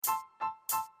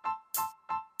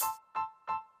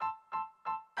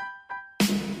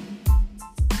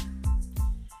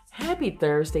Happy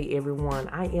Thursday, everyone.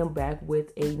 I am back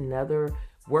with another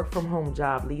work from home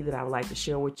job lead that I would like to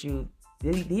share with you.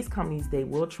 These companies, they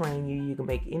will train you. You can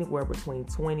make anywhere between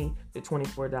 $20 to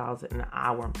 $24 an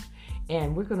hour.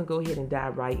 And we're going to go ahead and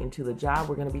dive right into the job.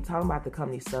 We're going to be talking about the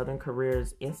company Southern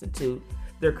Careers Institute.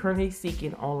 They're currently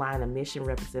seeking online admission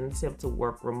representative to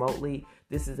work remotely.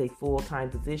 This is a full-time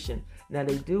position. Now,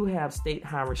 they do have state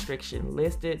high restriction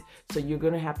listed, so you're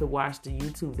going to have to watch the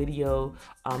YouTube video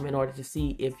in order to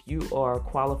see if you are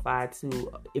qualified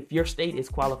if your state is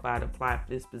qualified to apply for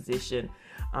this position.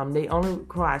 They only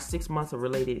require 6 months of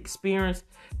related experience.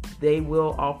 They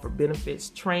will offer benefits,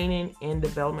 training, and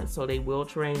development, so they will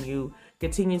train you.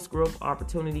 Continuous growth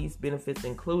opportunities, benefits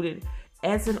included.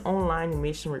 As an online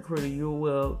admission recruiter, you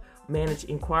will manage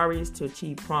inquiries to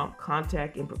achieve prompt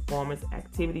contact and performance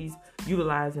activities,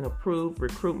 utilize and approve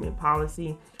recruitment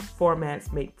policy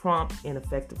formats, make prompt and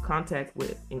effective contact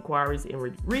with inquiries,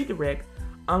 and redirect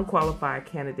unqualified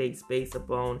candidates based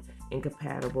upon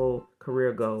incompatible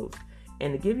career goals.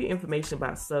 And to give you information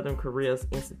about Southern Careers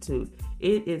Institute,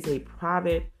 it is a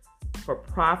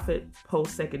for-profit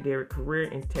post-secondary career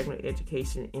and technical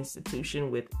education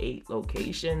institution with 8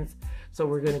 locations. So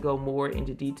we're going to go more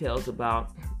into details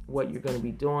about what you're going to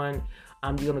be doing.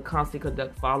 You're going to constantly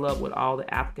conduct follow-up with all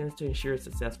the applicants to ensure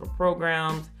successful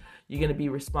programs. You're going to be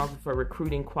responsible for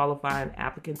recruiting qualifying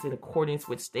applicants in accordance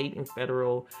with state and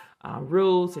federal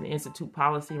rules and institute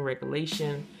policy and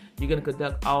regulation. You're going to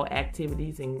conduct all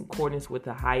activities in accordance with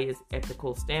the highest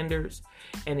ethical standards.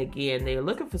 And again, they're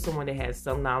looking for someone that has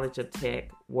some knowledge of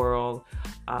tech world,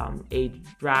 a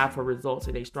drive for results,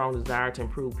 and a strong desire to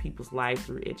improve people's lives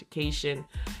through education,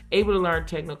 able to learn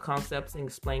technical concepts and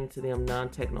explain to them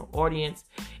non-technical audience.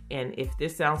 And if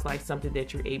this sounds like something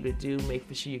that you're able to do, make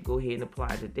sure you go ahead and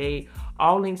apply today.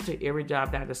 All links to every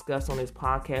job that I discussed on this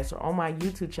podcast are on my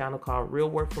YouTube channel called Real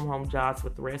Work From Home Jobs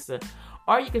with Theresa.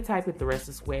 Or you can type in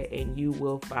Theresa Sweat and you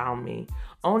will find me.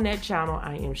 On that channel,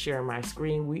 I am sharing my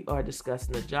screen. We are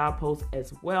discussing the job post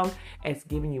as well as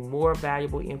giving you more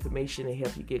valuable information to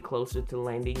help you get closer to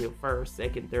landing your first,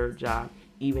 second, third job,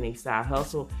 even a side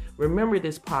hustle. Remember,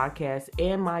 this podcast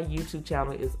and my YouTube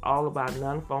channel is all about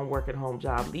non-phone work at home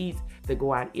job leads that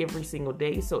go out every single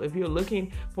day. So if you're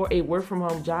looking for a work from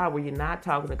home job where you're not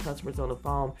talking to customers on the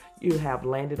phone, you have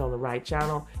landed on the right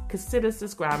channel. Consider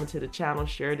subscribing to the channel,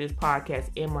 share this podcast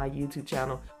and my YouTube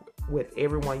channel with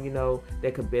everyone you know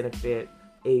that could benefit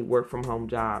a work from home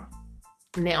job.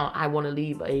 Now, I want to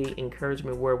leave a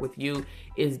encouragement word with you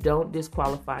is don't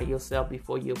disqualify yourself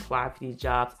before you apply for these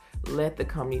jobs. Let the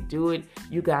company do it.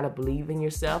 You got to believe in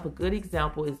yourself. A good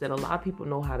example is that a lot of people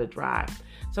know how to drive.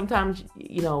 Sometimes,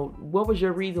 what was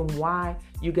your reason why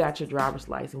you got your driver's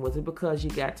license? Was it because you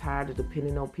got tired of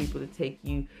depending on people to take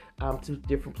you to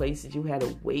different places? You had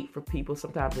to wait for people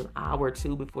sometimes an hour or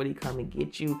two before they come and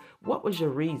get you. What was your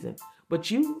reason?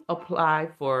 But you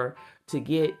applied to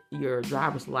get your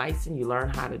driver's license, you learn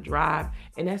how to drive,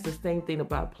 and that's the same thing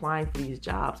about applying for these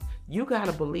jobs. You got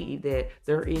to believe that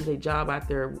there is a job out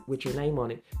there with your name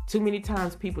on it. Too many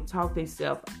times people talk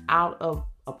themselves out of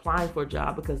applying for a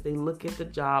job because they look at the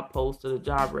job post or the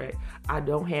job rec. I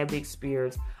don't have the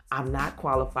experience. I'm not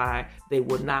qualified. They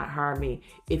will not hire me.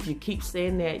 If you keep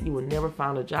saying that, you will never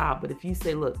find a job. But if you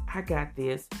say, look, I got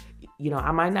this,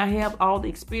 I might not have all the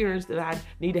experience that I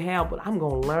need to have, but I'm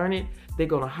going to learn it. They're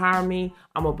going to hire me.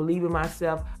 I'm going to believe in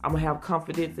myself. I'm going to have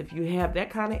confidence. If you have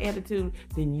that kind of attitude,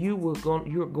 then you're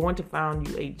going to find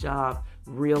you a job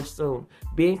real soon.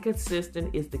 Being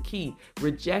consistent is the key.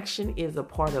 Rejection is a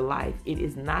part of life. It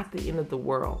is not the end of the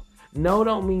world. No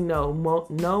don't mean no.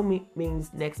 No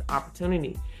means next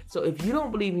opportunity. So if you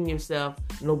don't believe in yourself,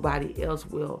 nobody else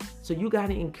will. So you got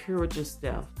to encourage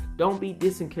yourself. Don't be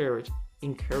disencouraged.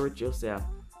 Encourage yourself.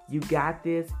 You got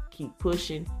this. Keep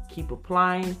pushing. Keep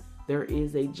applying. There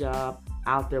is a job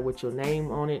out there with your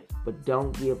name on it, but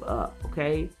don't give up,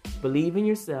 okay? Believe in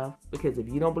yourself, because if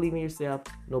you don't believe in yourself,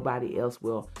 nobody else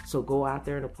will. So go out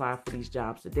there and apply for these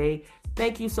jobs today.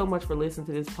 Thank you so much for listening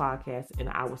to this podcast, and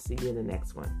I will see you in the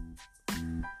next one.